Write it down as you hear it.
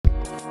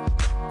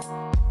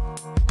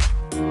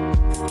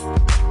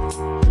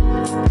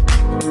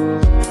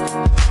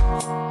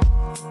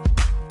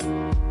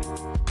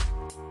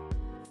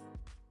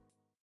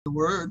the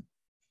word.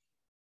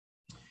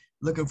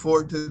 Looking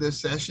forward to this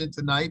session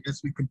tonight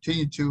as we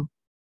continue to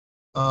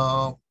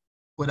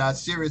with our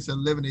series of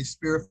living a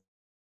spirit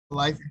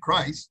life in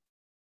Christ.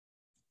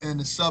 And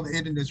the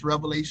subheading is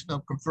Revelation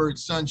of Conferred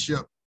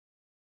Sonship.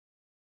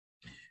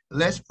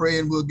 Let's pray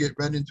and we'll get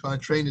right into our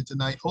training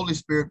tonight. Holy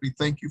Spirit, we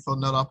thank you for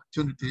another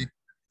opportunity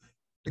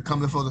to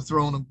come before the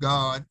throne of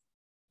God,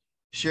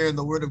 sharing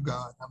the word of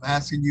God. I'm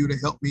asking you to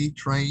help me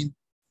train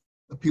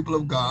the people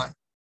of God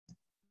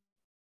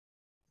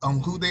on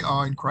who they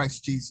are in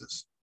Christ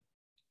Jesus.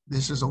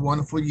 This is a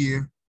wonderful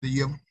year, the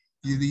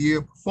year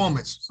of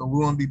performance. So we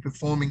want to be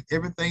performing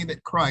everything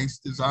that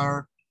Christ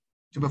desired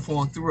to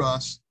perform through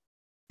us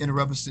in a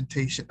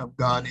representation of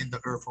God in the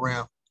earth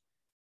realm.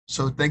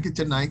 So thank you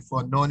tonight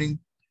for anointing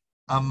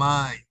our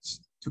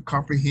minds to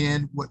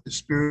comprehend what the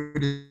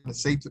Spirit is going to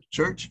say to the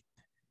church,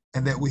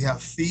 and that we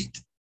have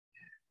feet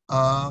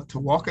to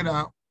walk it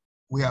out.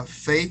 We have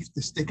faith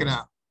to stick it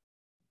out.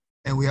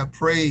 And we have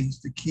praise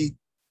to keep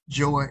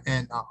joy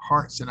in our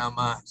hearts and our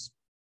minds.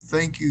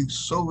 Thank you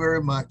so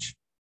very much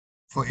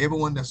for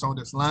everyone that's on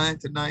this line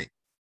tonight,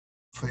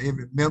 for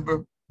every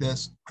member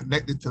that's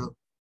connected to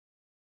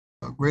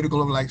Greater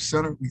Global Life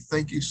Center. We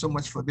thank you so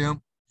much for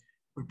them.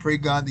 We pray,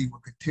 God, that you will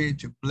continue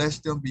to bless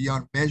them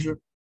beyond measure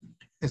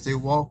as they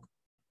walk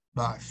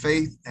by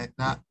faith and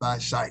not by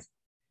sight.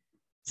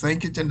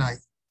 Thank you tonight.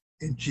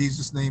 In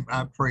Jesus' name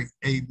I pray.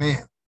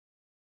 Amen.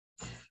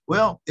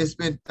 Well, it's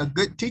been a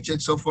good teaching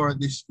so far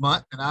this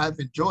month, and I've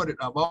enjoyed it.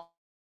 I've always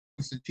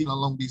been teaching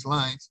along these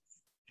lines.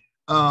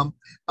 I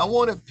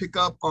want to pick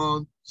up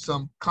on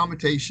some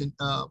commentation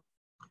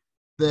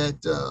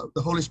that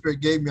the Holy Spirit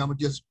gave me. I'm going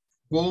to just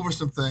go over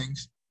some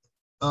things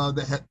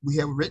that we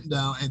have written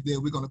down, and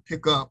then we're going to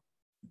pick up.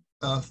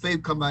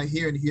 Faith come out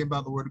here and hear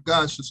about the word of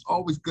God. So it's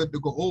always good to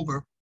go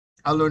over.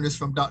 I learned this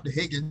from Dr.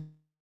 Hagin.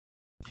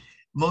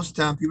 Most of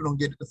the time, people don't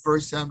get it the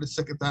first time, the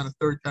second time, the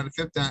third time, the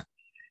fifth time.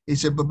 He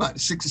said, but about the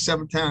sixth or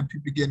seventh time,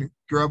 people begin to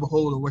grab a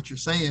hold of what you're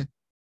saying.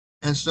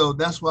 And so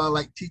that's why I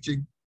like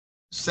teaching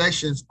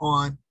sessions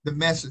on the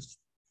message,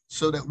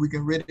 so that we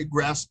can really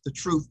grasp the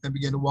truth and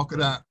begin to walk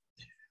it out.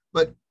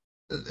 But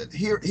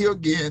here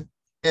again,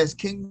 as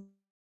kings,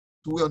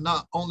 we are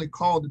not only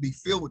called to be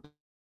filled with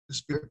the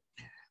Spirit,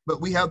 but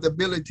we have the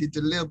ability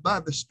to live by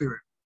the Spirit,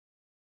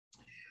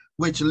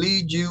 which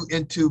lead you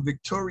into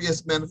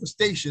victorious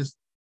manifestations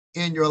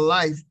in your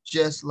life,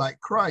 just like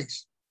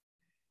Christ.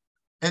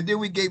 And then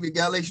we gave you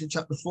Galatians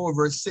chapter 4,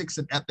 verse 6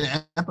 and at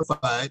the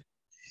Amplified.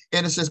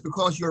 And it says,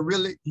 because you're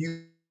really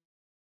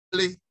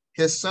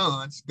his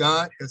sons,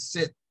 God has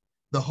sent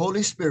the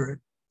Holy Spirit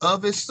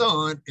of his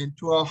Son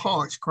into our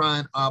hearts,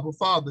 crying, Abba,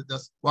 Father.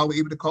 That's why we're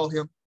able to call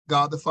him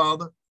God the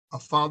Father. Our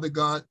Father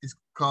God is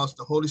because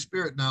the Holy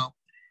Spirit now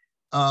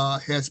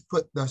has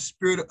put the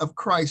Spirit of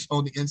Christ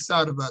on the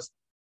inside of us.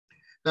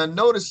 Now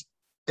notice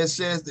it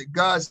says that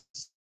God's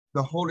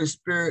the Holy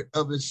Spirit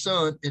of his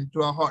Son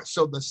into our hearts.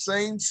 So the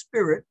same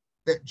Spirit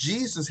that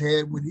Jesus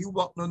had when he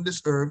walked on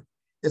this earth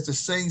is the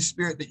same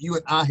Spirit that you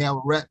and I have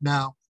right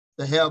now,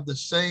 to have the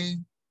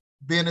same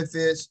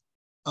benefits,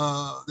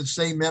 the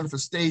same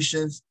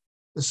manifestations,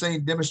 the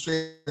same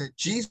demonstration that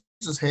Jesus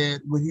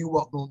had when he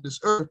walked on this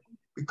earth,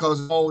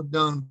 because it's all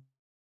done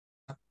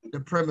by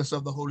the premise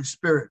of the Holy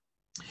Spirit.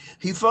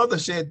 He further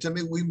said to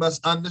me, we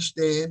must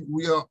understand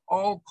we are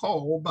all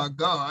called by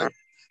God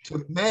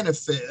to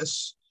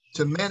manifest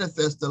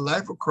the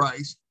life of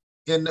Christ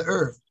in the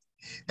earth.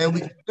 And we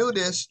can do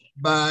this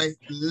by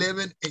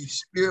living a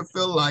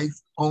spirit-filled life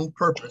on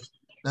purpose.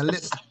 Now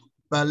listen,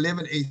 by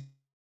living a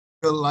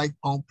spirit-filled life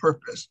on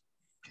purpose.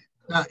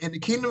 Now in the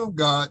kingdom of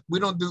God, we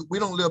don't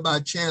live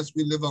by chance,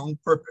 we live on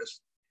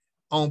purpose.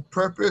 On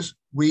purpose,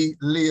 we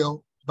live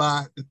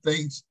by the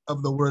things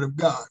of the word of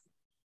God.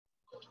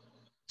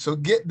 So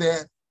get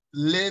that,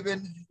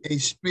 living a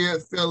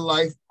spirit-filled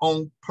life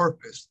on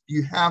purpose.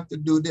 You have to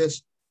do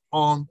this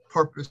on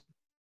purpose.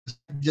 It's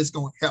just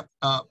going to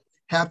help.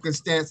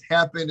 Happenstance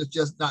happen. It's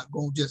just not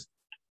going to just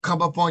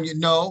come up on you.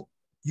 No,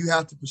 you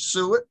have to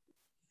pursue it.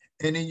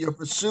 And in your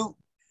pursuit,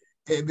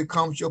 it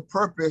becomes your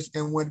purpose.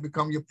 And when it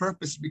becomes your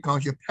purpose, it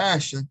becomes your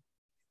passion.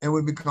 And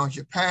when it becomes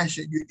your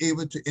passion, you're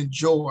able to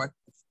enjoy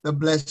the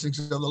blessings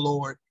of the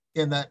Lord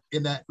in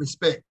that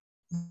respect.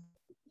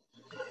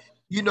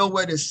 You know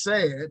what is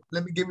sad?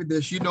 Let me give you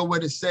this. You know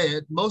what is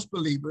sad? Most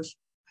believers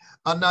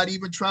are not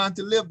even trying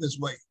to live this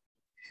way,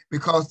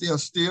 because they are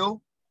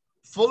still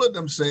full of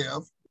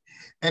themselves,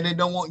 and they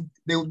don't want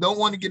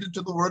to get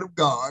into the word of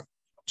God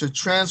to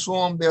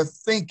transform their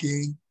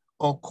thinking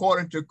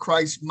according to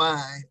Christ's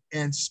mind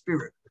and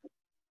spirit.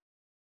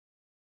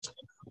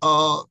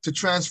 To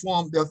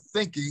transform their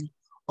thinking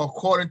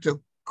according to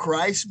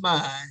Christ's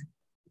mind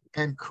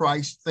and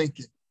Christ's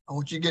thinking. I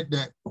want you to get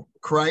that.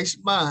 Christ's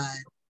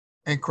mind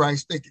and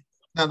Christ's thinking.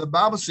 Now the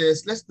Bible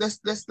says,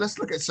 let's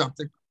look at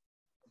something.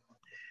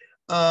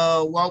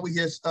 While we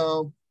get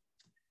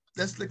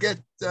let's look at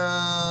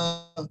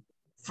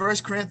 1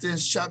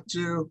 Corinthians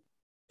chapter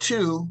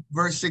 2,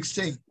 verse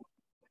 16.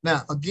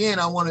 Now, again,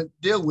 I want to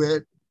deal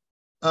with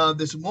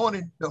this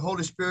morning, the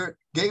Holy Spirit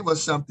gave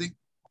us something,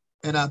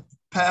 and I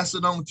pass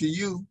it on to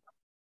you,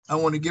 I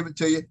want to give it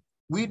to you.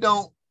 We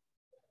don't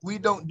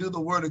do the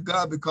word of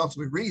God because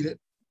we read it.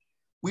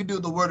 We do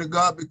the word of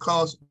God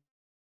because we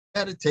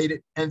meditate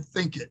it and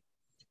think it.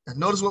 And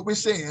notice what we're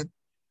saying,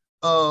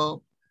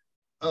 that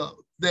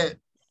a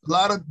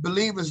lot of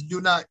believers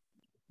do not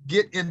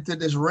get into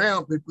this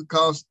realm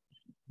because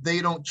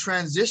they don't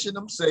transition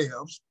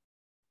themselves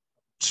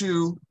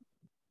to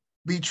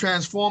be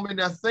transforming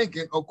their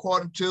thinking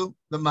according to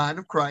the mind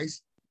of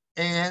Christ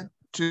and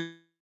to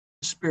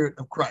the Spirit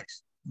of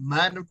Christ.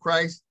 Mind of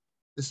Christ,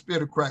 the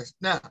Spirit of Christ.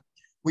 Now,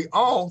 we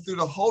all, through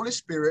the Holy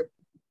Spirit,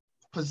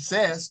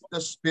 possess the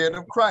Spirit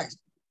of Christ,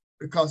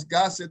 because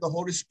God said the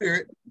Holy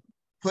Spirit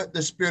put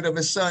the Spirit of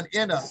his Son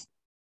in us.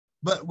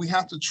 But we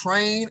have to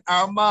train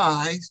our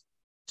minds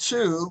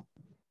to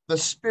the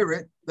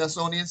Spirit that's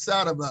on the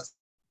inside of us.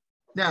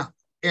 Now,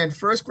 in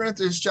 1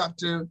 Corinthians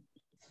chapter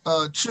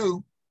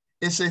 2,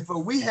 it says,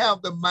 for we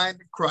have the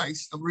mind of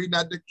Christ. I'm reading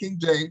out the King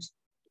James.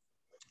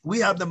 We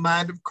have the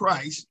mind of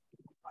Christ.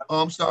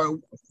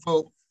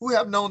 For who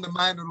have known the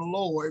mind of the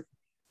Lord,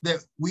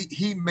 that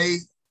he may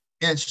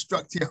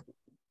instruct him.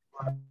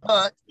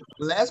 But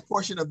the last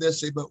portion of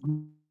this say, but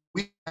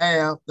we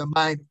have the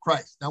mind of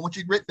Christ. Now, I want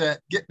you to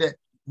get that.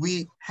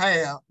 We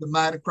have the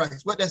mind of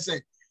Christ. What that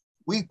say?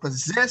 We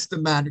possess the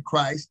mind of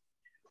Christ,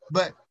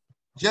 but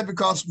just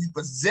because we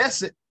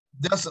possess it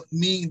doesn't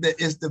mean that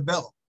it's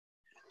developed.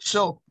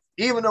 So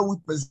even though we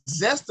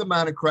possess the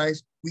mind of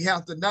Christ, we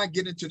have to not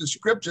get into the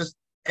scriptures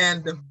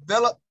and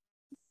develop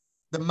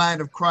the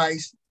mind of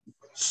Christ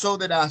so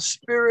that our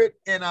spirit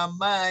and our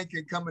mind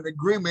can come in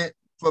agreement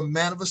for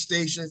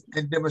manifestations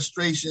and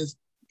demonstrations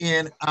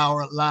in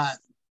our lives.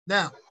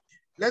 Now,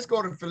 let's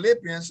go to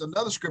Philippians,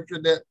 another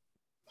scripture that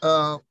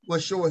will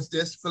show us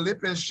this.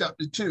 Philippians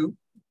chapter 2,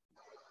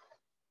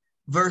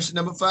 verse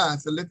number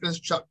 5. Philippians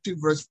chapter 2,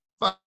 verse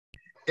 5.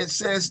 It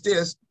says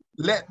this,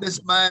 let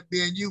this mind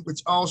be in you,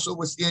 which also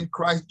was in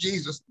Christ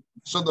Jesus.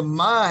 So the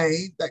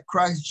mind that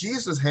Christ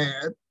Jesus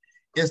had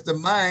is the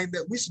mind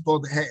that we're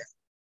supposed to have.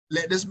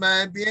 Let this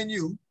mind be in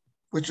you,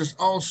 which was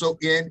also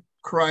in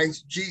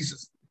Christ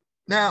Jesus.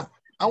 Now,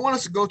 I want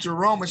us to go to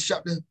Romans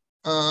chapter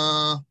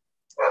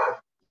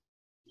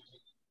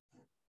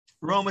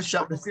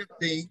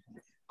 15.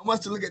 I want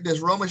us to look at this,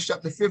 Romans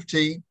chapter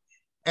 15,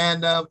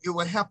 and it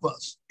will help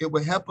us. It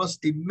will help us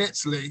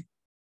immensely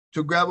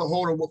to grab a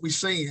hold of what we're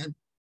saying.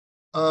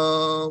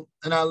 And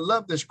I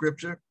love this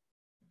scripture.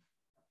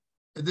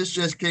 This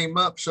just came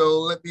up, so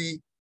let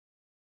me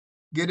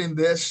get in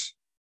this.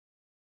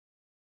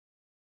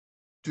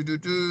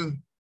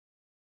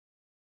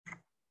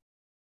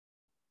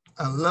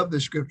 I love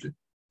this scripture.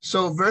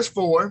 So verse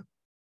 4.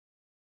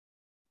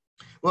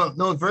 Well,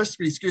 no, verse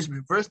 3, excuse me.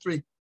 Verse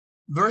 3.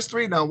 Verse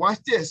 3, now watch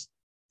this.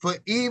 For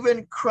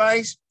even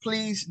Christ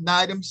pleased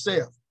not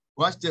himself.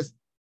 Watch this.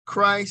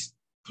 Christ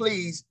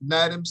pleased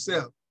not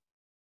himself.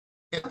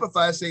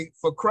 Amplified say,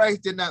 for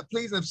Christ did not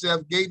please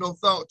himself, gave no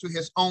thought to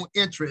his own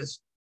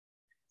interest.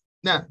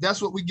 Now,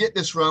 that's what we get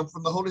this from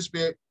the Holy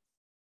Spirit.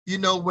 You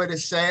know what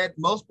is sad?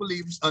 Most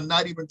believers are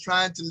not even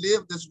trying to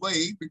live this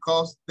way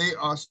because they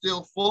are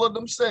still full of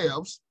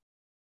themselves.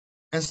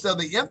 Instead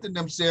of emptying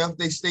themselves,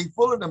 they stay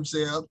full of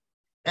themselves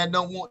and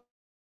don't want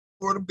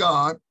the word of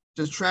God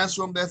to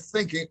transform their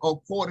thinking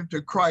according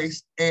to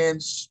Christ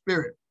and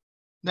Spirit.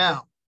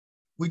 Now,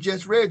 we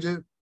just read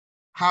you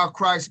how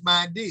Christ's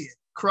mind did.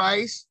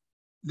 Christ,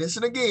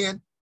 listen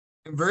again,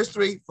 in verse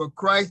 3, for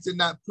Christ did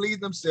not please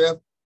himself,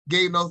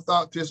 gave no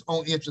thought to his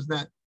own interest.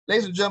 Now,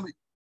 ladies and gentlemen,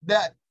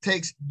 that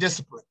takes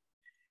discipline.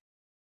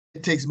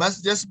 It takes much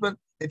discipline.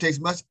 It takes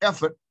much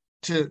effort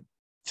to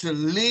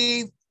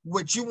leave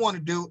what you want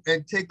to do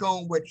and take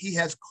on what he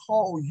has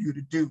called you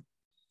to do.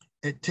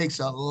 It takes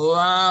a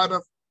lot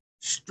of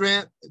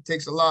strength. It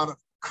takes a lot of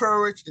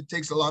courage. It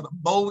takes a lot of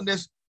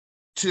boldness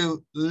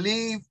to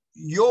leave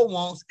your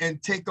wants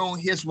and take on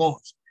his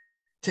wants,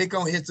 take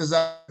on his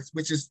desires,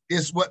 which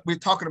is what we're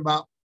talking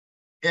about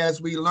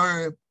as we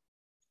learn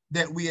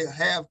that we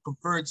have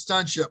conferred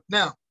sonship.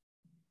 Now,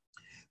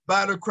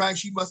 by the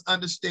Christ, you must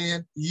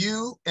understand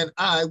you and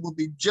I will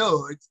be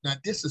judged. Now,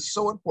 this is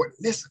so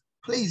important. Listen,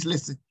 please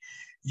listen.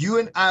 You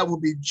and I will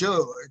be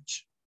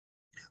judged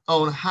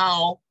on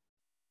how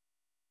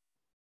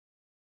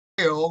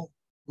well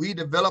we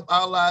develop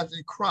our lives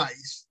in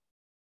Christ.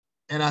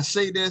 And I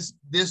say this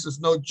is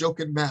no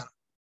joking matter.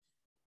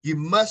 You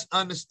must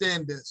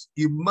understand this.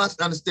 You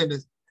must understand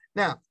this.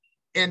 Now,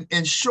 in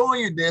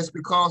showing you this,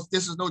 because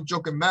this is no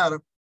joking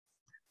matter,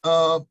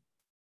 the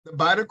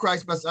body of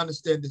Christ must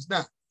understand this.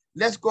 Now,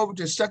 let's go over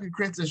to 2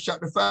 Corinthians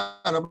chapter 5.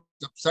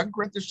 2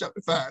 Corinthians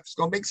chapter 5. It's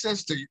going to make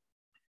sense to you.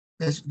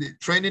 That's the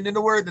training in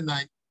the word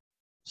tonight.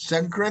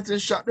 2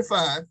 Corinthians chapter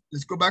 5.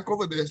 Let's go back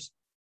over this.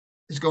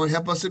 It's going to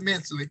help us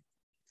immensely.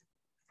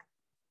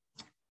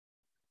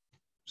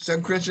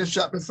 2 Corinthians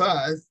chapter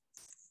 5.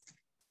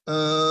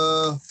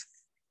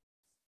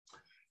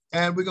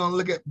 And we're going to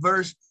look at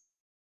verse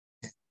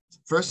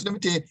number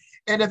 10.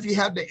 And if you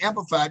have the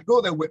Amplified,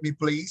 go there with me,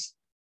 please.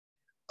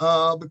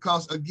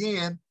 Because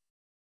again,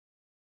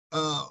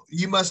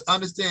 you must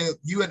understand,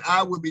 you and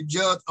I will be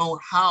judged on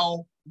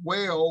how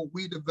well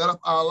we develop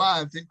our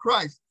lives in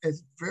Christ.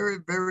 It's very,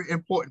 very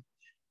important.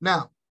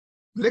 Now,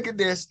 look at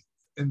this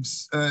in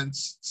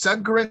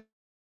 2 Corinthians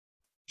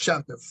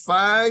chapter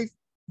 5,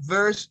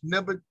 verse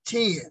number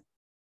 10.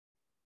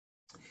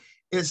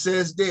 It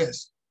says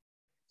this,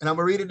 and I'm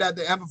going to read it out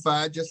the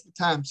Amplified just for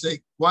time's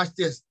sake. Watch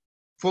this.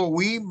 For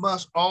we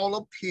must all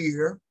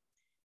appear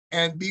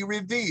and be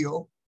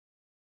revealed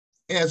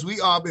as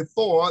we are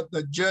before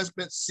the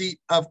judgment seat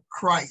of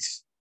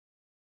Christ.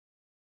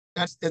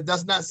 It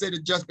does not say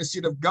the judgment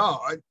seat of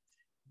God.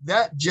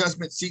 That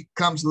judgment seat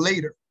comes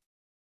later.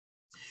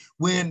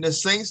 When the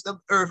saints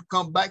of earth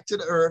come back to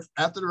the earth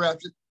after the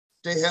rapture,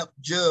 they help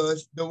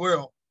judge the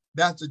world.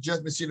 That's the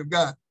judgment seat of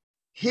God.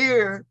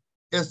 Here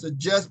is the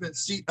judgment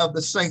seat of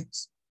the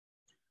saints.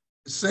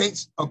 The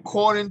saints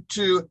according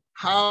to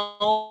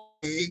how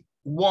they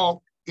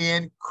walk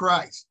in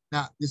Christ.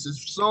 Now, this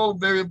is so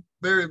very,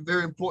 very,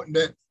 very important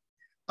that,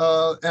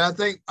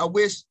 and I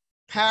wish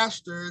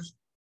pastors,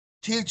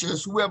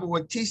 teachers, whoever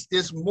would teach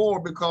this more,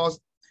 because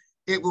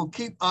it will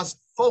keep us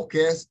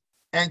focused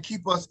and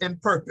keep us in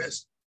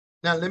purpose.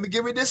 Now, let me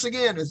give you this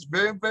again. It's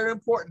very, very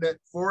important that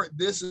for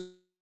this is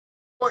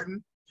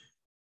important.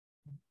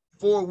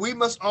 For we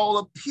must all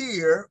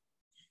appear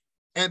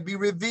and be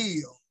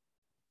revealed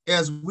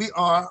as we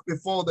are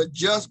before the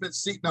judgment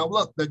seat. Now,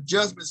 look, the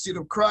judgment seat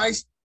of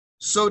Christ,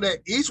 so that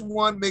each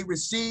one may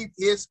receive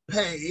his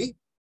pay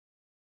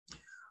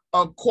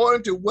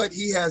according to what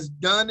he has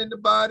done in the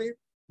body.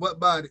 What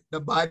body? The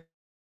body of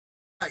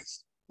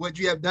Christ. What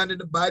you have done in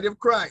the body of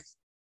Christ.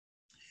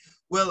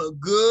 Whether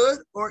good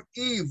or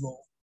evil,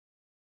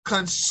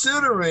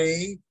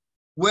 considering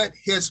what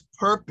his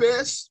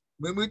purpose,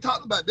 when we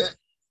talk about that,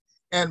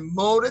 and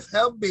motive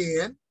have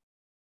been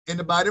in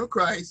the body of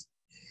Christ,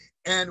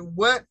 and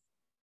what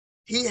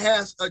he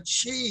has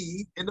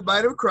achieved in the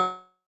body of Christ,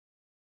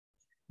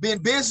 been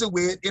busy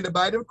with in the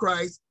body of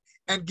Christ,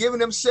 and given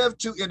himself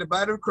to in the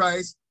body of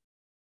Christ,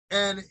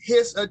 and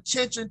his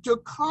attention to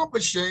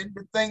accomplishing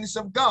the things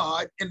of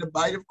God in the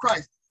body of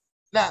Christ.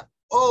 Now,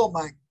 oh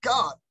my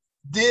God,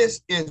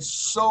 this is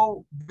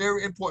so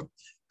very important,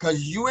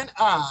 because you and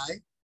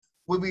I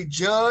will be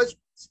judged,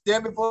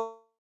 stand before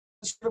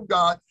the Spirit of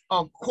God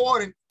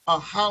according to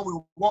how we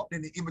walk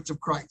in the image of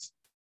Christ.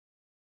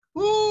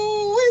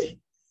 Ooh-wee.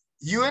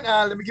 You and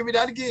I, let me give you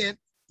that again.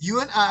 You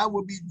and I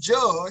will be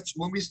judged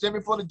when we stand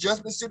before the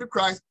judgment seat of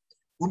Christ.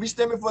 When we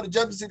stand before the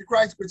judgment seat of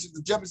Christ, which is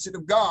the judgment seat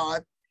of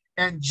God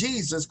and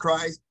Jesus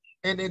Christ,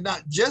 and they're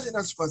not judging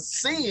us for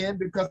sin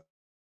because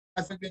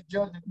I think they're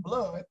judging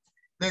blood.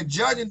 They're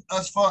judging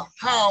us for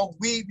how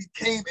we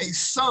became a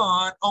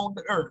son on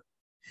the earth.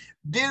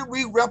 Did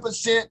we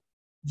represent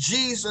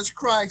Jesus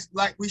Christ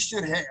like we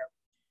should have?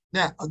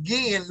 Now,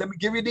 again, let me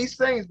give you these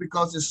things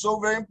because it's so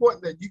very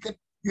important that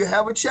you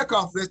have a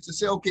checkoff list to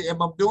say, okay,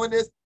 am I doing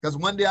this? Because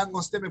one day I'm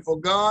going to stand before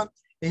God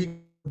and he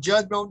will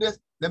judge me on this.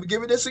 Let me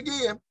give you this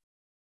again.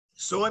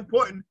 So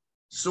important,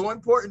 so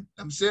important.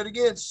 I'm saying it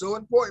again, so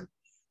important.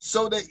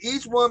 So that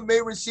each one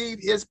may receive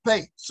his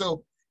pay.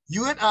 So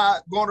you and I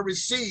are going to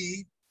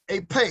receive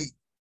a pay,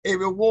 a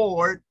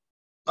reward,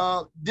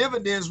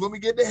 dividends when we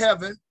get to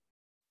heaven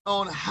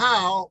on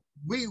how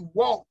we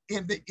walk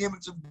in the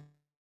image of God.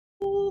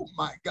 Oh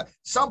my God,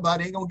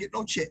 somebody ain't gonna get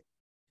no check.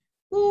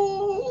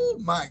 Oh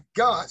my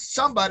God,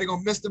 somebody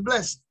gonna miss the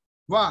blessing.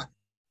 Why?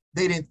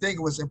 They didn't think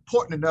it was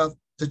important enough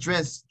to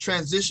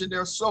transition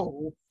their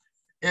soul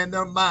and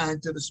their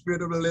mind to the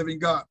Spirit of the living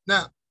God.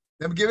 Now,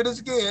 let me give it this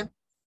again.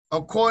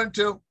 According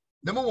to,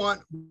 number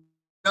one,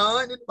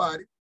 done in the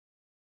body.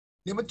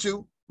 Number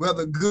two,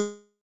 whether good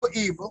or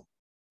evil.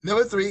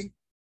 Number three,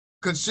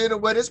 consider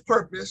what his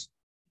purpose.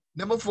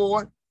 Number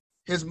four,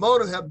 his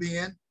motive have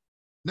been.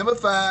 Number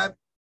five,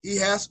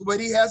 what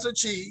he has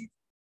achieved.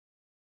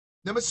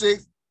 Number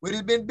six, what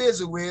he's been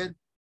busy with.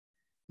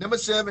 Number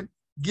seven,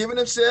 giving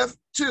himself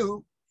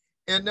to.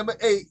 And number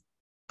eight,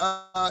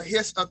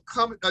 his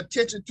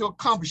attention to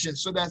accomplishing.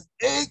 So that's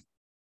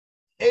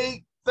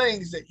eight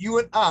things that you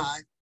and I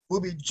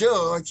will be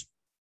judged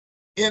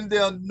in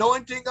the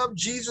anointing of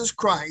Jesus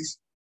Christ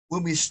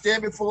when we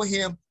stand before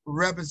him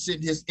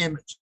representing his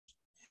image.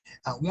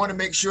 I want to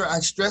make sure I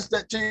stress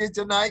that to you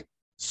tonight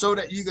so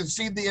that you can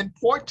see the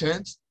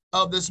importance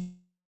of this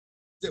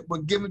that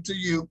were given to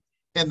you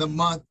in the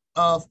month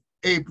of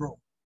April.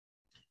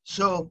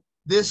 So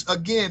this,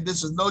 again,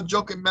 this is no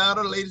joking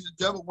matter, ladies and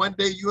gentlemen. One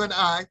day you and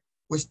I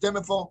will stand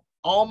before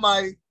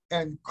Almighty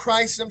and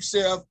Christ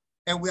himself,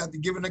 and we have to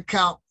give an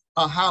account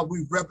of how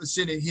we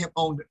represented him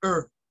on the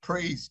earth.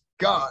 Praise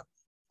God.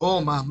 Oh,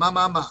 my.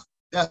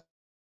 That's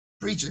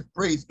preaching.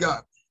 Praise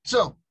God.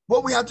 So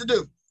what we have to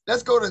do,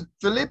 let's go to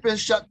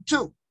Philippians chapter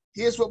 2.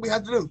 Here's what we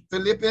have to do.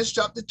 Philippians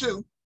chapter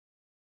 2.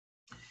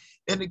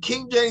 In the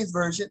King James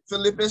Version,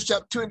 Philippians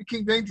chapter 2 in the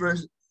King James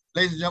Version,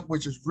 ladies and gentlemen,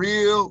 which is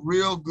real,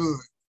 real good.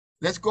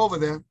 Let's go over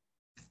there.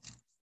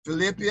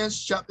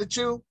 Philippians chapter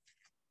 2.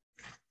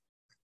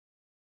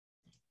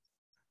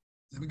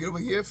 Let me get over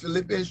here.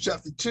 Philippians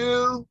chapter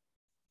 2,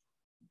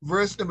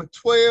 verse number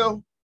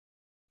 12.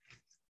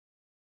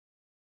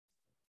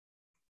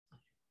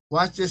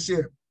 Watch this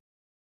here.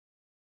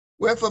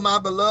 Wherefore, my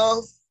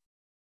beloved,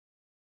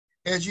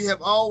 as you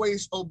have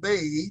always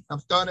obeyed, I'm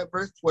starting at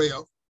verse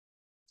 12,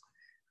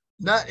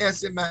 not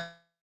as in my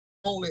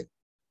only,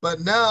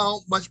 but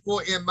now much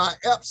more in my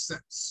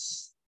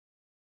absence.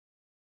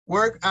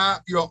 Work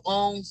out your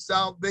own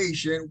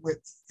salvation with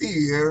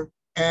fear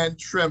and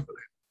trembling.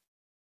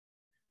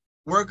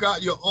 Work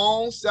out your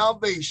own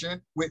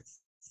salvation with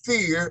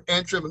fear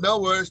and trembling. In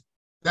other words,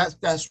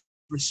 that's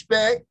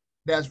respect,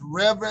 that's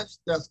reverence,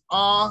 that's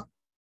awe.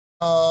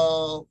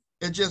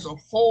 It's just a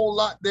whole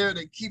lot there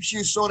that keeps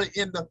you sort of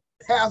in the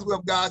pathway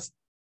of God's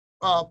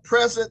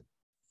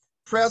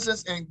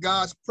presence and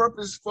God's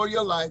purpose for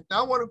your life.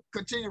 Now I want to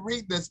continue to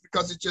read this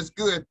because it's just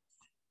good,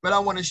 but I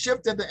want to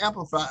shift it to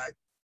Amplified.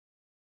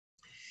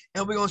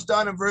 And we're going to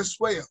start in verse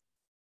 12.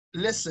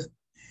 Listen,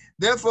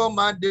 therefore,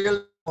 my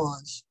dear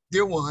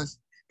ones,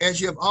 as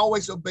you have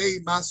always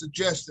obeyed my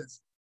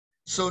suggestions,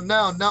 so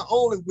now not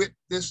only with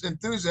this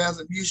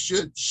enthusiasm you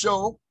should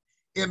show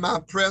in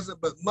my presence,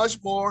 but much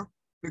more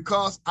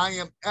because I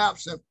am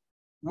absent.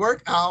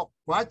 Work out,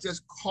 watch this,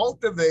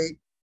 cultivate,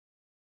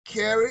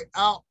 carry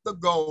out the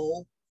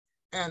goal,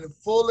 and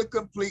fully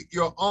complete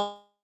your own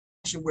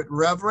with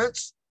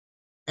reverence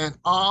and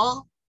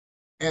awe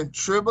and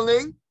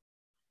trembling,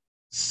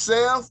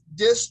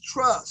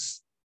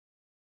 self-distrust.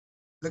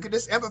 Look at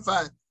this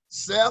amplified.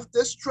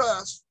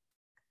 Self-distrust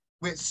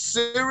with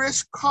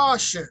serious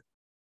caution,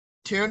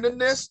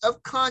 tenderness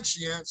of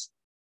conscience,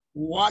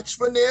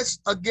 watchfulness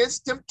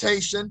against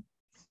temptation,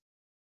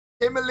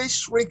 timidly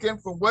shrinking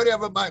from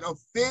whatever might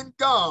offend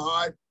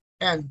God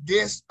and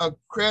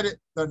discredit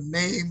the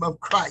name of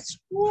Christ.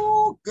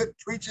 Ooh, good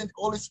preaching,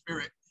 Holy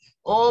Spirit.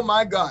 Oh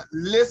my God.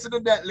 Listen to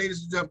that,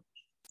 ladies and gentlemen.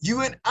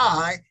 You and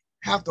I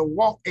have to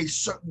walk a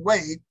certain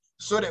way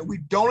so that we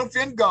don't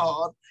offend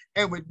God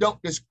and we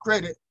don't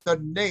discredit the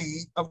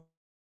name of.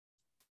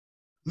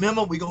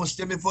 Remember, we're going to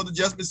stand before the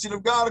judgment seat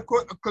of God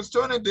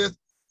concerning this.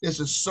 This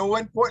is so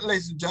important,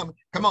 ladies and gentlemen.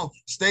 Come on,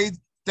 stay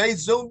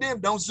zoomed in.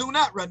 Don't zoom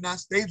out right now.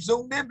 Stay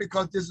zoomed in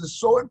because this is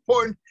so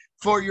important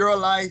for your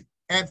life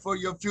and for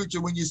your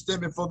future when you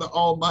stand before the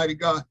Almighty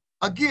God.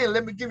 Again,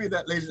 let me give you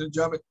that, ladies and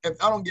gentlemen.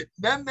 If I don't get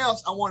nothing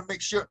else, I want to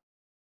make sure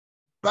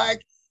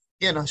back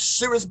in a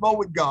serious mode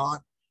with God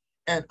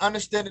and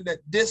understanding that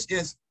this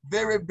is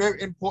very,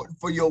 very important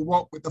for your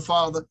walk with the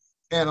Father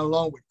and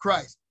along with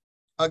Christ.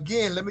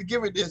 Again, let me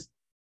give you this.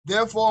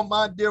 Therefore,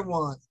 my dear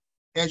ones,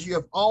 as you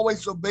have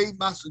always obeyed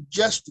my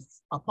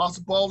suggestions,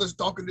 Apostle Paul is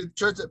talking to the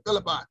church at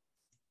Philippi.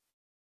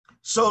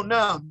 So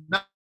now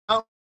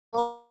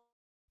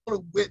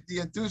with the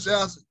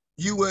enthusiasm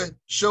you would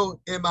show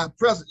in my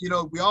presence. You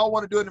know, we all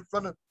want to do it in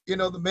front of, you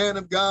know, the man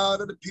of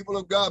God or the people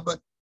of God, but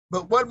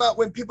what about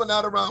when people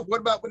not around?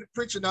 What about when the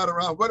preacher not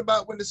around? What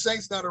about when the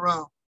saints not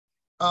around?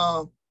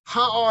 How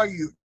are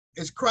you?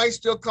 Is Christ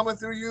still coming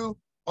through you?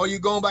 Or are you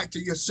going back to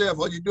yourself?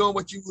 Or are you doing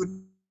what you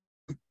would?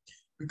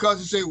 Because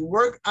you say,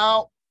 work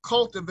out,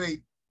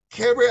 cultivate,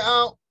 carry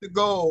out the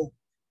goal,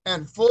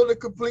 and fully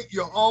complete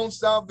your own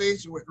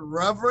salvation with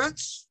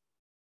reverence,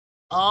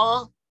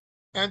 awe,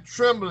 and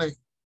trembling,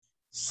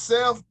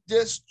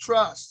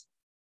 self-distrust,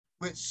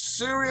 with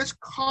serious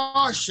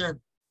caution,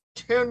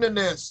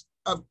 tenderness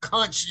of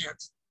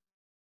conscience,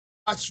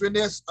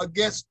 watchfulness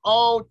against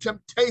all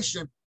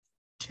temptation,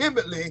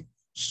 timidly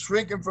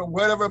shrinking from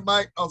whatever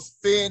might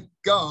offend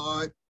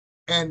God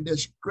and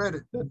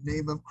discredit the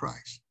name of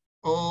Christ.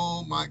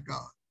 Oh my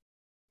God.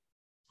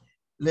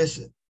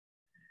 Listen,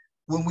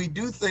 when we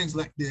do things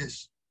like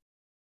this,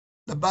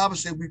 the Bible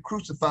said we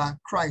crucify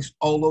Christ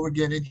all over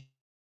again. And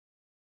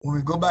when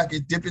we go back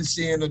and dip in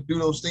sin or do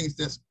those things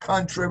that's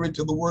contrary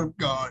to the word of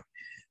God,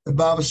 the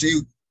Bible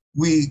says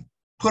we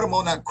put him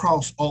on that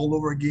cross all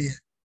over again.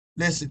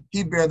 Listen,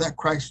 he bare that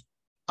Christ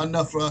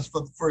enough for us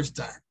for the first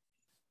time.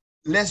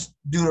 Let's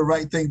do the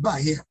right thing by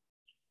him.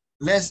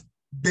 Let's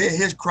bear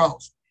his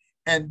cross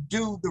and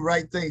do the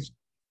right things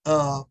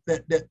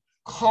that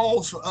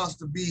calls for us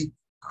to be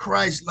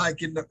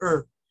Christ-like in the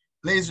earth.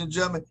 Ladies and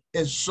gentlemen,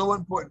 it's so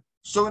important.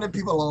 So many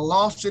people are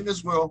lost in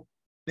this world.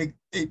 They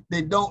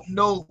don't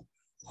know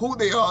who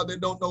they are. They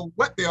don't know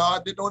what they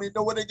are. They don't even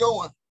know where they're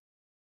going.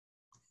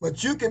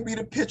 But you can be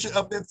the picture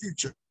of their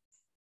future.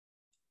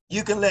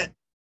 You can let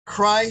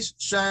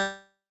Christ shine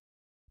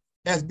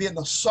as being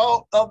the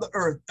salt of the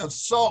earth, a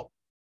salt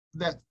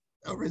that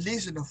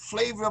releasing the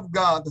flavor of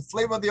God, the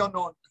flavor of the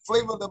unknown, the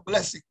flavor of the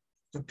blessing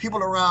to people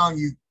around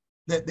you,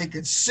 that they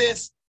can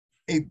sense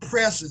a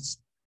presence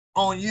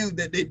on you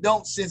that they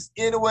don't sense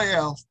anywhere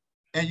else.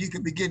 And you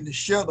can begin to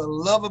share the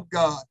love of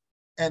God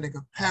and the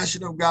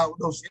compassion of God with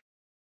those.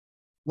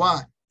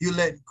 Why? You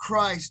let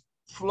Christ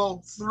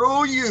flow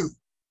through you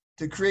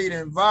to create an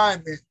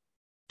environment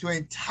to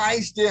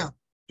entice them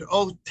to,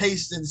 oh,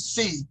 taste and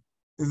see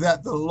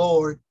that the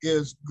Lord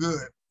is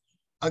good.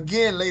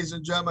 Again, ladies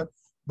and gentlemen,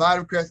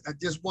 body of Christ, I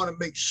just want to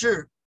make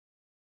sure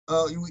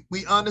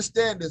we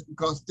understand this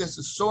because this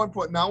is so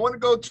important. Now, I want to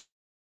go to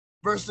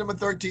verse number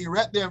 13.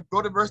 Right there,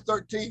 go to verse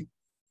 13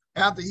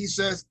 after he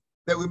says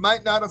that we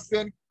might not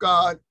offend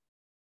God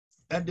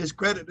and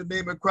discredit the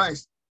name of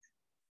Christ.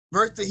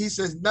 Verse 3, he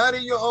says, not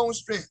in your own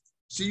strength.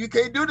 See, you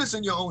can't do this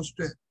in your own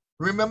strength.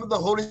 Remember, the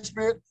Holy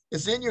Spirit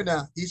is in you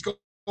now. He's going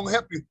to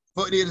help you.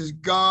 But it is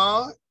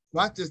God,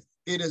 watch this,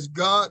 it is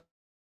God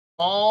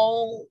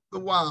all the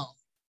while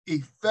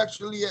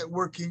effectually at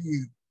work in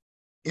you,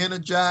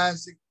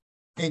 energizing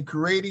and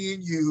creating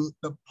in you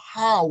the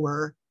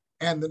power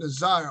and the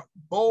desire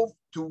both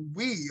to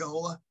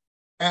will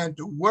and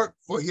to work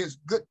for his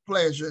good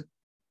pleasure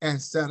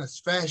and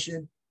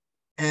satisfaction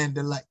and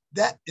delight.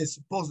 That is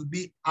supposed to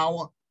be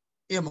our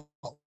MO.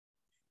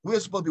 We're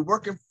supposed to be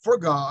working for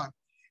God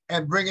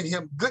and bringing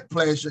him good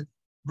pleasure,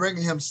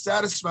 bringing him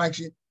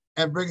satisfaction,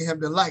 and bringing him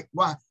delight.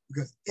 Why?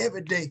 Because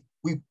every day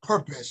we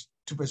purpose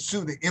to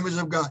pursue the image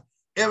of God.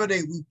 Every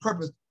day we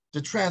purpose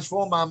to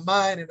transform our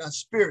mind and our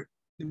spirit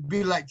to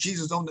be like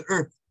Jesus on the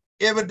earth.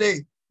 Every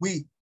day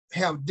we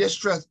have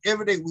distrust.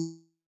 Every day we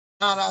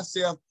find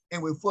ourselves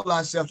and we fill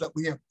ourselves up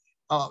with him.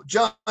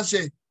 John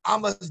said, I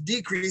must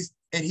decrease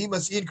and he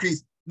must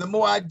increase. The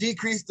more I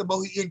decrease, the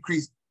more he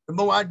increase. The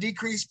more I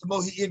decrease, the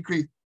more he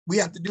increase. We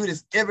have to do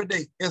this every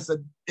day. It's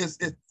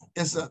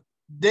a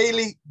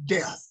daily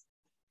death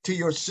to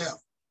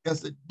yourself.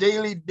 It's a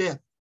daily death.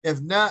 If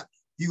not,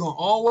 you're going to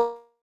always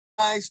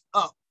rise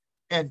up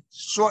and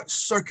short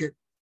circuit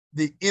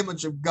the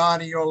image of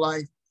God in your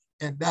life.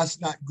 And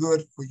that's not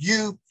good for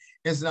you.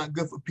 It's not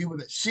good for people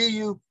that see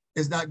you.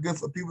 It's not good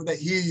for people that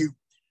hear you.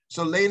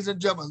 So ladies and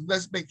gentlemen,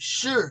 let's make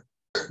sure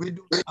we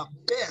do our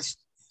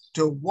best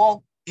to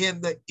walk in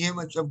the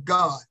image of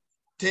God.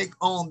 Take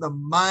on the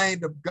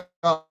mind of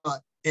God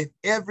in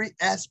every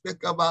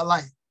aspect of our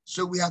life.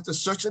 So we have to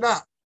search it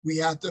out. We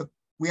have to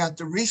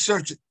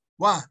research it.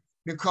 Why?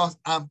 Because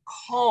I'm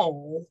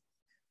called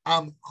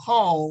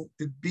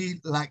to be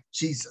like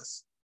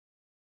Jesus.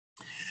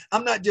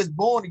 I'm not just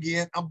born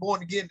again. I'm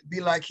born again to be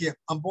like him.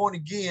 I'm born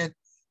again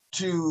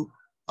to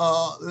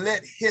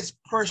let his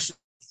person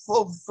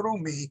flow through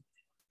me,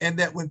 and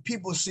that when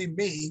people see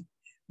me,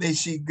 they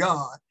see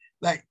God.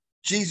 Like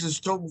Jesus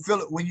told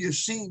Philip, when you're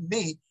seeing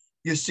me,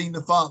 you're seeing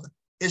the Father.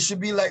 It should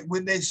be like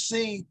when they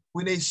see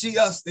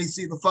us, they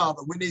see the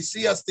Father. When they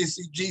see us, they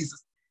see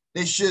Jesus.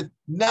 They should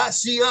not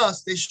see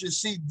us. They should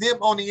see them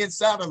on the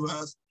inside of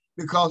us,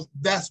 because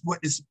that's what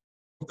is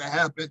supposed to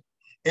happen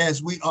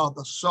as we are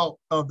the salt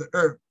of the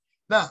earth.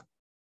 Now,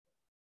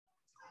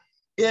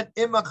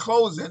 in my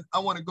closing, I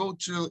want to go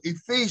to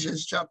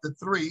Ephesians chapter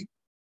 3.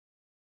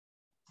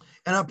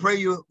 And I pray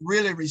you're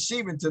really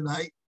receiving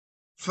tonight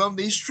from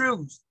these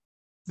truths.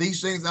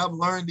 These things I've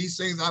learned, these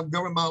things I've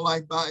governed my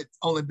life by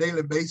on a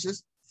daily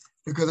basis,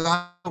 because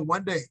I know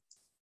one day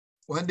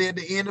at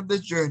the end of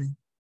this journey,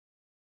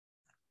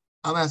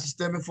 I'm going to have to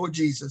stand before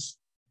Jesus,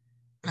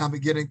 and I'm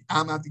going to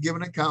have to give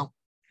an account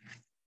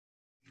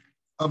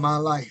of my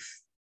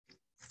life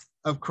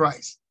of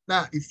Christ.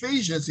 Now,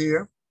 Ephesians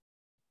here,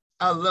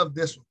 I love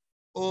this one.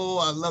 Oh,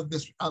 I love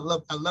this one.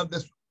 I love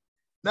this one.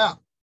 Now,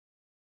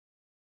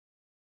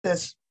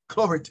 that's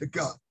glory to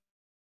God.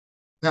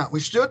 Now, we're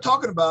still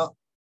talking about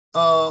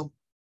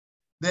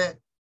that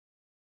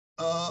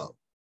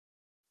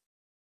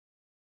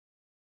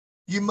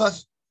you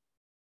must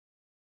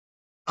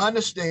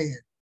understand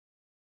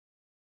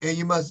and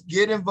you must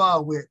get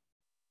involved with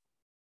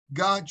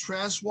God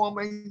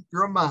transforming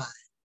your mind,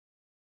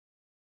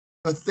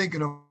 but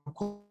thinking of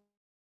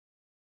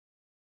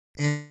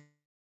and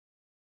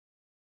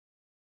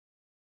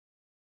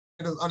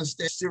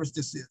understand how serious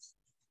this is.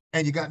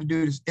 And you got to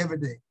do this every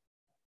day.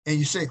 And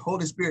you say,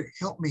 Holy Spirit,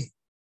 help me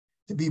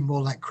to be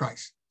more like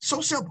Christ.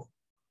 So simple.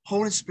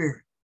 Holy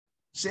Spirit,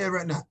 say it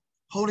right now.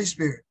 Holy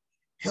Spirit,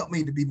 help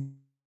me to be more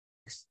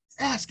like Christ.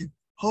 Ask him,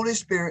 Holy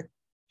Spirit,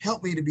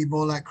 help me to be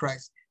more like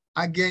Christ.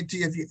 I guarantee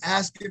you, if you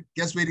ask him,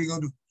 guess what he's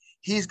going to do?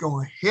 He's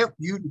going to help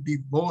you to be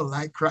more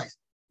like Christ.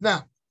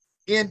 Now,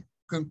 in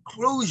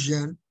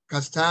conclusion,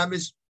 because time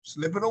is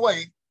slipping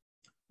away,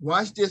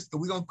 watch this.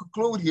 And we're going to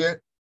conclude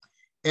here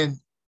in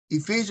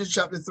Ephesians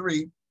chapter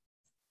 3,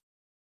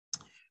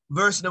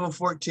 verse number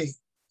 14.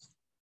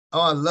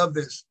 Oh, I love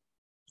this.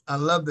 I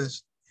love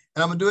this.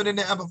 And I'm going to do it in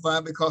the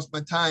Amplified because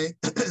my time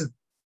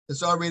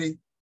is already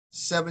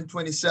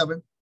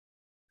 7:27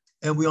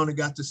 and we only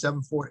got to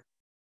 7:40.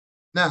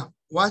 Now,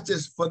 watch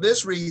this. For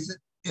this reason,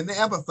 in the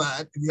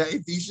Amplified, if you have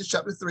Ephesians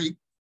chapter 3,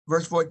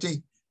 verse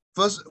 14,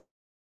 first,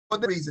 for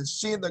the reason,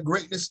 seeing the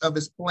greatness of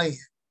his plan,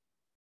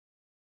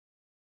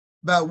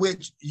 by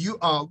which you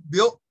are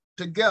built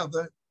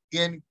together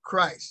in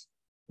Christ.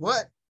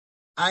 What?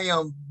 I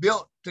am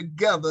built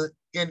together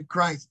in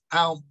Christ.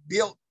 I'm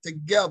built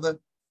together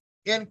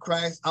in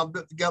Christ. I'm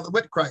built together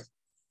with Christ.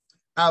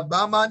 I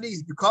bow my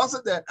knees. Because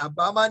of that, I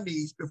bow my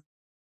knees before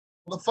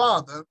the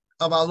Father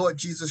of our Lord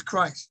Jesus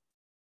Christ,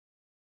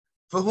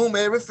 for whom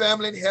every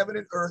family in heaven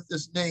and earth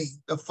is named,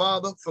 the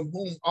Father from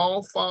whom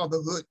all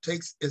fatherhood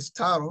takes its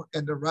title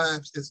and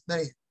derives its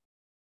name.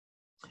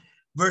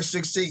 Verse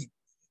 16,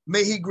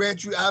 may he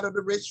grant you out of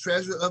the rich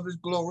treasure of his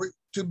glory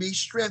to be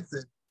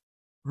strengthened,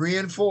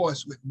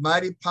 reinforced with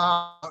mighty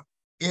power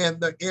in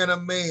the inner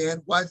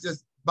man. Watch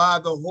this, by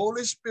the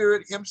Holy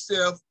Spirit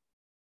himself,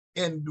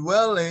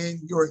 indwelling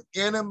your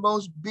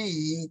innermost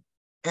being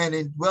and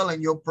indwell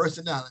in your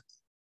personality.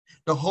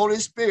 The Holy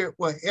Spirit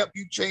will help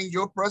you change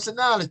your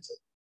personality.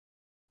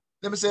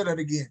 Let me say that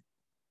again.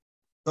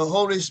 The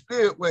Holy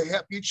Spirit will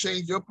help you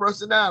change your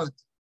personality.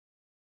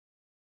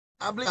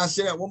 I believe I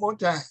say that one more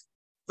time.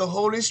 The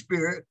Holy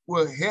Spirit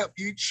will help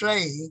you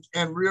change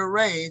and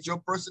rearrange your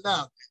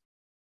personality.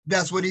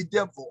 That's what he's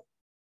there for.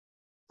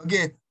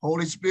 Again,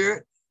 Holy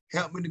Spirit,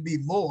 help me to be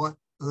more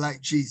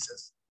like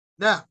Jesus.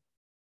 Now,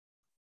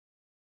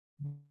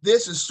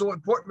 this is so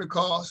important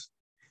because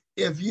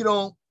if you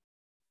don't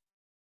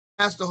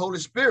ask the Holy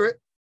Spirit,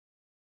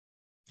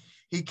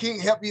 he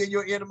can't help you in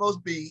your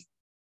innermost being,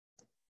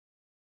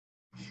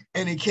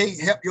 and he can't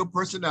help your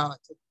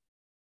personality.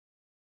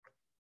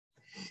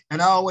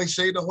 And I always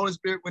say the Holy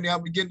Spirit, when I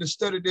begin to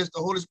study this, the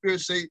Holy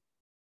Spirit say,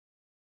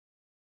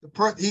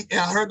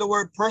 I heard the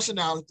word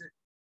personality.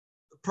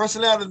 The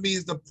personality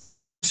means the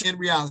person in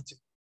reality.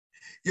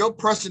 Your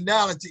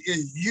personality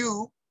is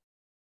you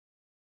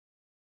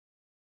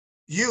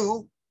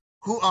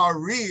who are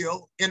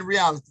real in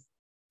reality.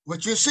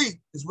 What you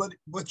see is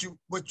what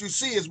you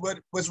see is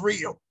what's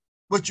real.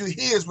 What you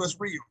hear is what's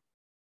real.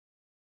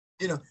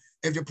 You know,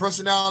 if your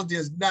personality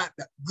is not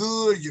that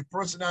good, your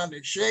personality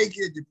is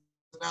shaky, your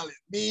personality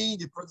is mean,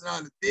 your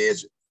personality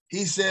is this,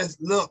 he says,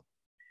 look,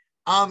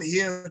 I'm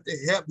here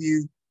to help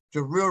you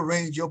to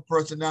rearrange your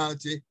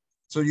personality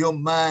so your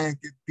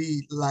mind can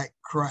be like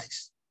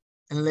Christ.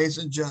 And ladies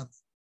and gentlemen,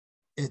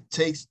 it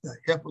takes the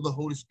help of the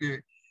Holy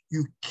Spirit.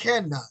 You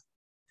cannot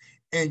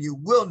and you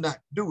will not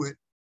do it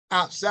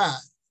outside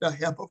the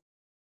help of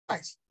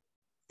Christ.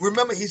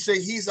 Remember, he said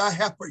he's our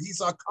helper, he's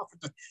our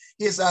comforter,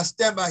 he's our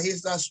standby,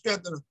 he's our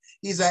strengthener,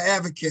 he's our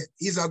advocate,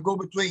 he's our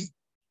go-between.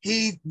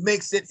 He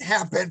makes it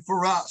happen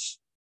for us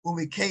when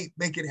we can't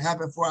make it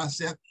happen for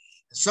ourselves.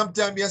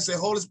 Sometimes you say,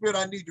 Holy Spirit,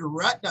 I need you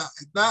right now.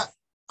 If not,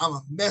 I'm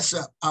going to mess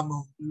up. I'm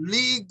going to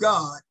leave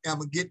God and I'm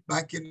going to get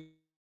back in.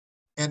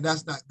 And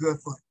that's not good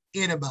for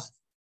anybody.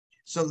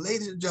 So,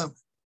 ladies and gentlemen,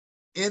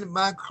 in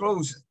my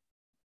closing,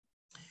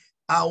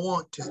 I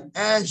want to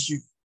ask you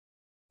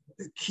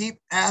to keep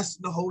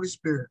asking the Holy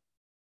Spirit,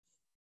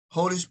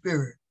 Holy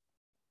Spirit,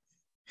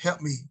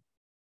 help me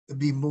to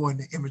be more in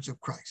the image of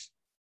Christ.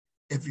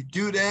 If you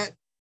do that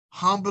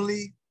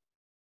humbly,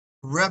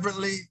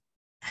 reverently,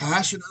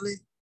 passionately,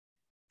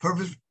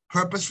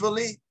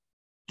 purposefully,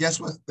 guess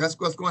what? That's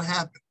what's going to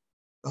happen.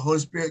 The Holy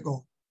Spirit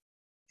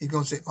he's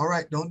going to say, all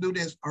right, don't do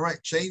this. All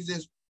right, change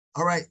this.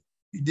 All right,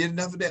 you did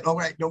enough of that. All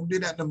right, don't do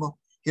that no more.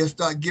 He'll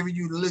start giving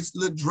you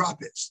little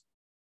droplets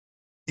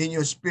in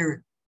your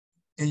spirit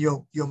and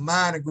your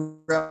mind,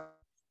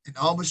 and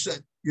all of a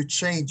sudden you're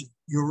changing,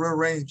 you're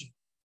rearranging,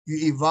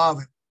 you're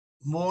evolving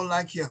more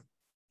like him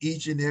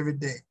each and every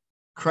day.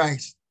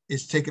 Christ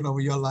is taking over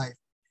your life.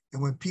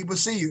 And when people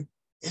see you,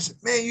 they say,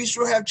 man, you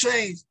sure have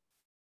changed.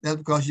 That's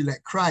because you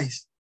let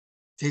Christ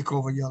take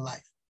over your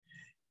life.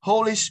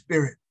 Holy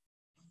Spirit,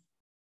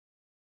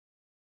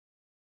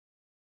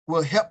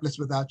 we're helpless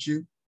without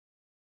you.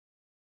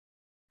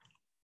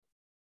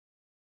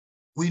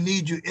 We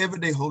need you every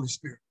day, Holy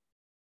Spirit.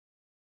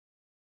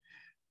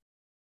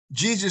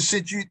 Jesus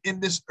sent you in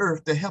this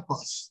earth to help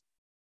us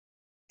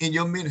in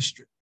your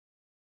ministry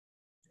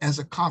as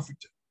a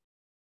comforter.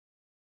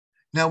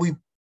 Now we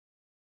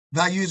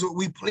value what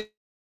we play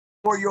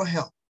for your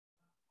help.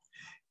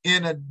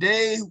 In a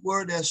day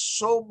where there's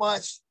so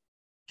much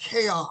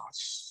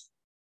chaos,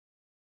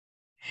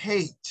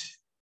 hate,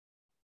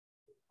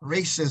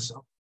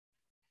 racism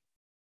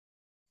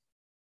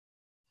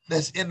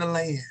that's in the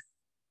land,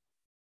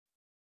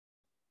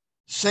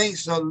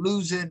 saints are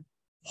losing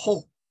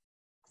hope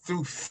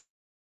through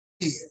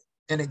fear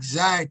and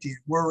anxiety and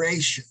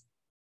worration.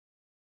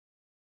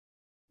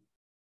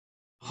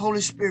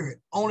 Holy Spirit,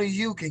 only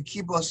you can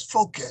keep us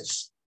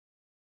focused.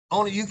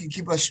 Only you can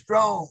keep us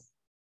strong.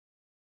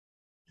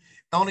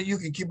 Only you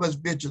can keep us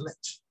vigilant.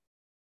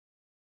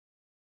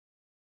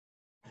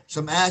 So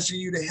I'm asking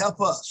you to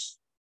help us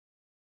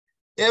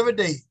every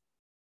day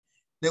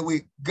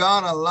that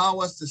God allow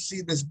us to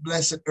see this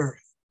blessed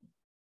earth,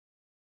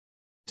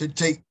 to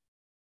take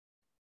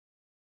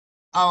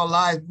our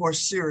lives more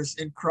serious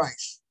in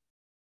Christ.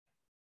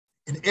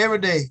 And every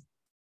day,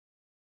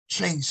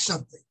 change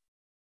something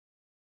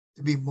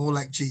to be more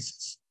like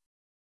Jesus.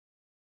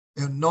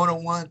 The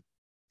anointed one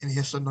and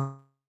his anointed.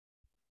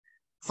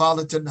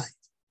 Father, tonight,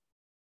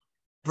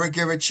 break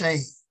every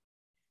chain,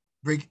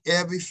 break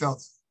every feather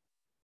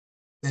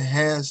that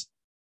has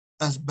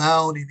us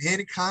bound in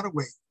any kind of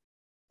way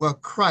where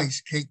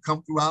Christ can't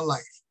come through our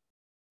life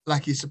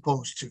like he's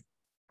supposed to.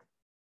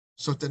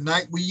 So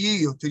tonight we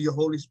yield to your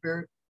Holy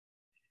Spirit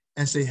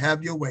and say,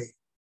 have your way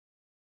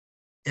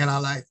in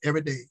our life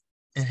every day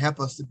and help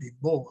us to be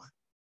more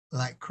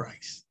like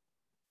Christ.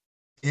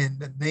 In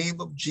the name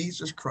of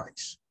Jesus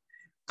Christ,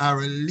 I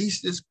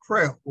release this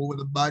prayer over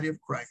the body of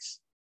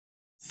Christ.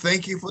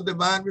 Thank you for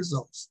divine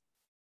results.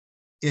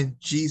 In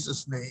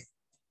Jesus' name,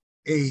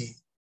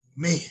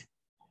 amen.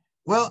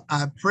 Well,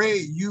 I pray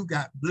you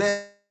got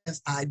blessed.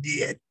 I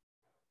did.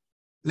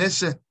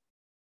 Listen,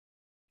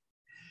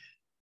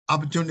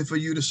 opportunity for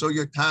you to sow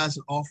your tithes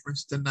and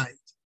offerings tonight.